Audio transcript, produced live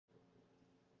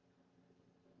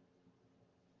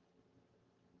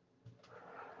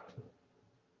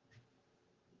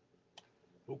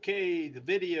Okay, the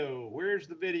video. Where's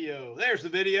the video? There's the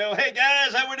video. Hey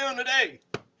guys, how we doing today?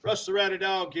 Russ the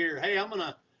RowdyDawg here. Hey,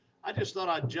 I just thought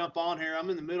I'd jump on here. I'm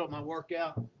in the middle of my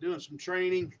workout, doing some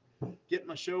training, getting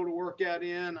my shoulder workout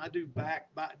in. I do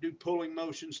do pulling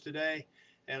motions today,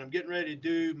 and I'm getting ready to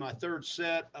do my third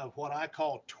set of what I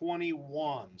call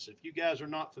 21s. If you guys are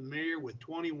not familiar with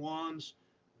 21s,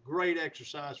 great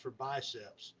exercise for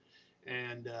biceps.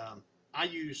 And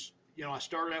I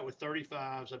started out with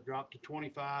 35s. I've dropped to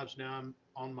 25s. Now I'm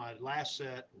on my last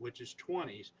set, which is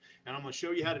 20s. And I'm going to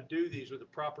show you how to do these with the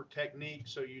proper technique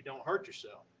so you don't hurt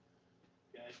yourself.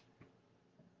 Okay.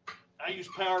 I use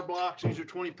power blocks. These are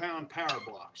 20-pound power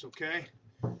blocks. Okay.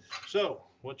 So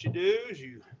what you do is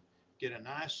you get a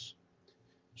nice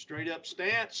straight up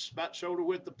stance, about shoulder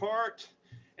width apart.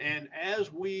 And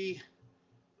as we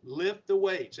lift the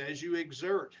weights, as you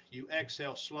exert, you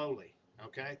exhale slowly.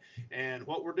 Okay, and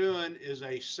what we're doing is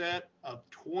a set of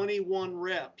 21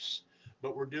 reps,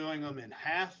 but we're doing them in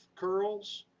half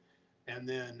curls, and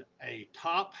then a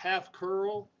top half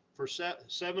curl for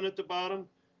 7 at the bottom,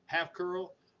 half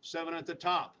curl, 7 at the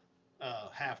top,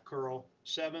 half curl,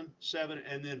 7, 7,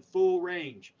 and then full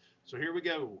range. So here we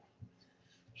go.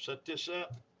 Set this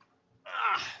up.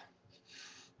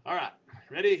 All right,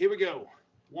 ready? Here we go.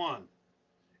 1,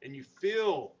 and you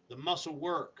feel the muscle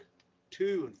work.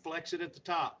 2, and flex it at the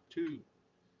top. 2,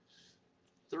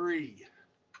 3,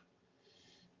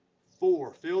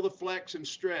 4. Feel the flex and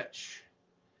stretch.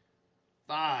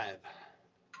 5,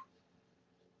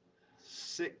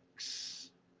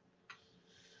 6,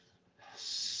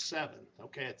 7.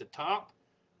 Okay, at the top,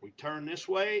 we turn this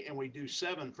way and we do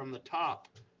 7 from the top.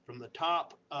 From the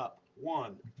top up.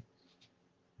 1,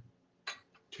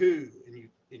 2,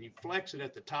 and you flex it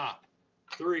at the top.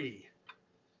 3,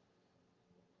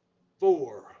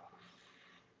 4,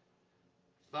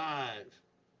 5,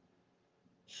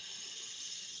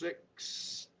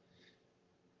 6,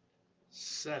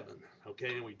 7.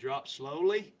 Okay, and we drop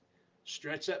slowly.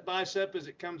 Stretch that bicep as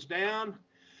it comes down.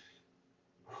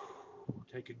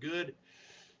 Take a good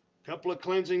couple of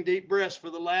cleansing deep breaths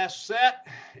for the last set,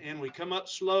 and we come up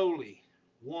slowly.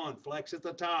 1, flex at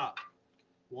the top.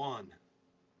 1,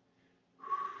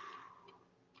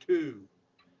 2,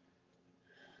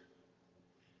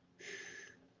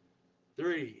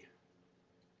 3,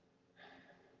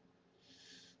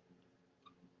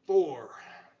 4,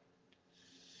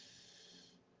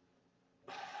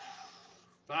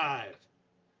 5,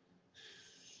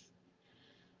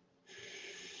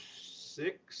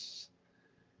 6.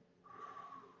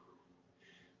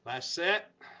 Last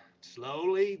set.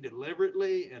 Slowly,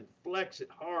 deliberately, and flex it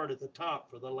hard at the top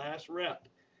for the last rep.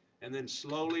 And then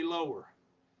slowly lower.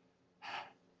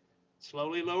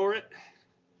 Slowly lower it.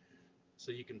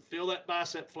 So you can feel that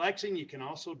bicep flexing. You can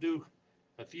also do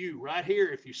a few right here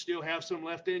if you still have some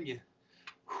left in you.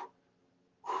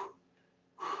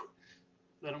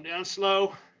 Let them down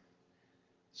slow.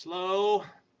 Slow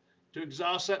to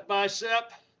exhaust that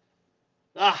bicep.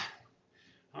 All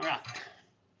right.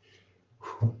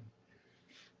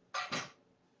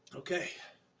 Okay.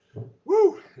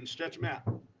 Woo! And stretch them out.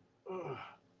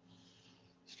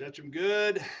 Stretch them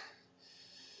good.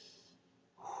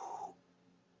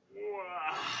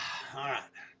 All right.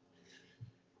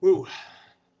 Woo.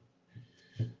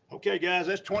 Okay, guys,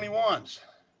 that's 21s.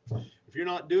 If you're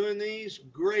not doing these,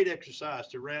 great exercise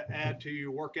to add to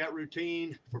your workout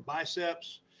routine for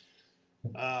biceps.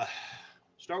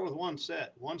 Start with one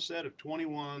set. One set of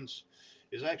 21s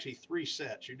is actually 3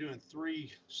 sets. You're doing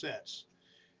 3 sets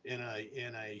in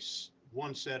a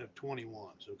one set of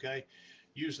 21s. Okay.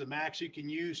 Use the max you can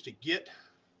use to get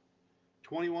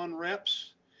 21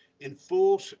 reps in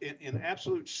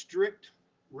absolute strict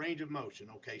range of motion.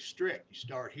 Okay, strict. You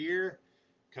start here,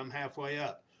 come halfway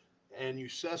up, and you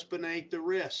suspinate the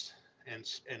wrist and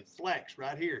flex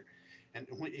right here. And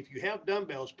if you have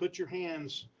dumbbells, put your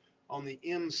hands on the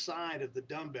inside of the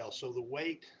dumbbell so the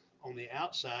weight on the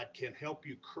outside can help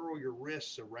you curl your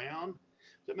wrists around.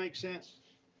 Does that make sense?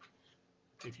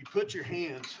 If you put your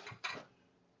hands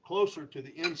closer to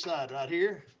the inside right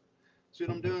here, see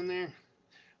what I'm doing there?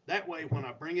 That way, when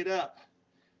I bring it up,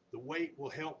 the weight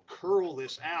will help curl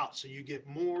this out so you get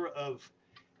more of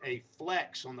a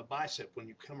flex on the bicep when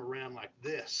you come around like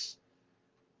this.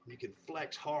 You can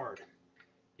flex hard.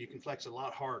 You can flex a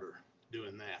lot harder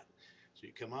doing that. So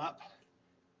you come up,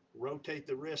 rotate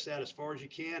the wrist out as far as you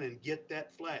can and get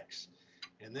that flex,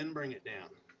 and then bring it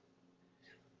down.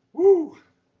 Woo!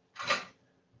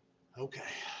 Okay.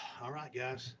 All right,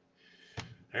 guys.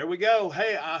 There we go.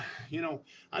 Hey, I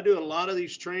do a lot of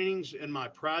these trainings in my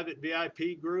private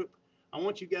VIP group. I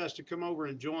want you guys to come over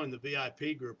and join the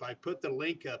VIP group. I put the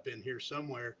link up in here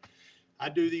somewhere. I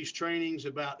do these trainings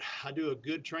I do a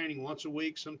good training once a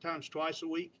week, sometimes twice a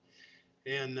week.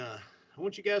 And I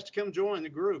want you guys to come join the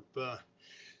group.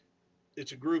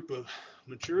 It's a group of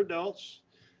mature adults.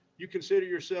 You consider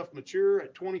yourself mature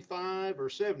at 25 or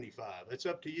 75. It's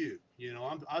up to you. You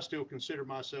know, I still consider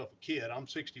myself a kid. I'm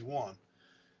 61.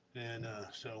 And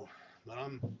but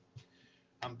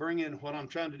I'm bringing, what I'm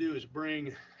trying to do is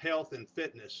bring health and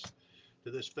fitness to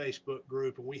this Facebook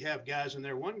group. And we have guys in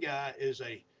there. One guy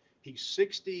he's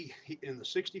 60, in the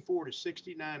 64 to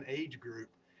 69 age group.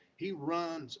 He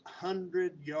runs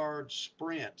 100-yard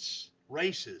sprints,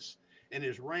 races, and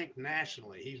is ranked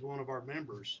nationally. He's one of our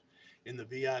members in the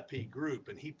VIP group,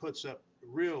 and he puts up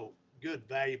real good,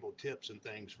 valuable tips and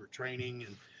things for training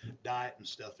and diet and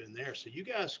stuff in there. So you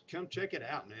guys come check it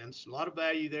out, man. It's a lot of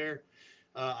value there.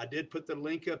 I did put the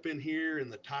link up in here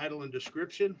in the title and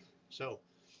description. So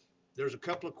there's a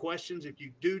couple of questions. If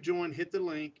you do join, hit the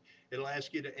link. It'll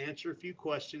ask you to answer a few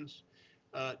questions.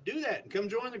 Do that and come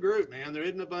join the group, man. There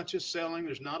isn't a bunch of selling.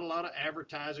 There's not a lot of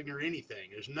advertising or anything.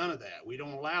 There's none of that. We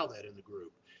don't allow that in the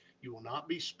group. You will not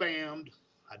be spammed.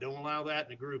 I don't allow that in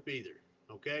the group either.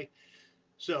 Okay?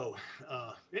 So,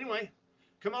 anyway,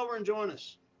 come over and join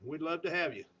us. We'd love to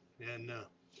have you. And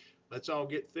let's all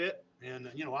get fit. And,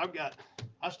 you know,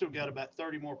 I still got about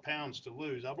 30 more pounds to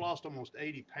lose. I've lost almost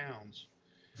 80 pounds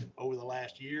over the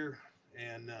last year.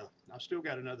 And I've still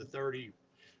got another 30.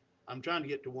 I'm trying to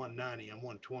get to 190. I'm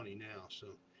 120 now. So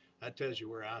that tells you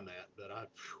where I'm at. But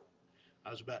I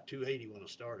was about 280 when I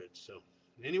started. So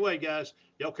anyway, guys,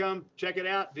 y'all come check it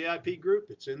out. VIP group.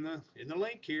 It's in the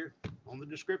link here on the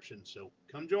description. So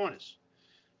come join us.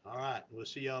 All right. We'll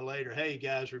see y'all later. Hey,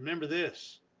 guys, remember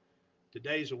this.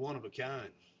 Today's a one of a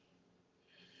kind.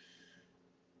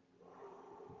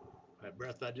 That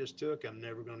breath I just took, I'm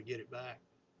never going to get it back.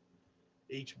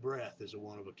 Each breath is a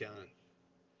one of a kind.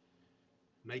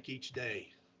 Make each day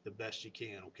the best you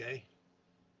can, okay?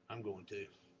 I'm going to.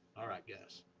 All right,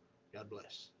 guys. God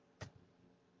bless.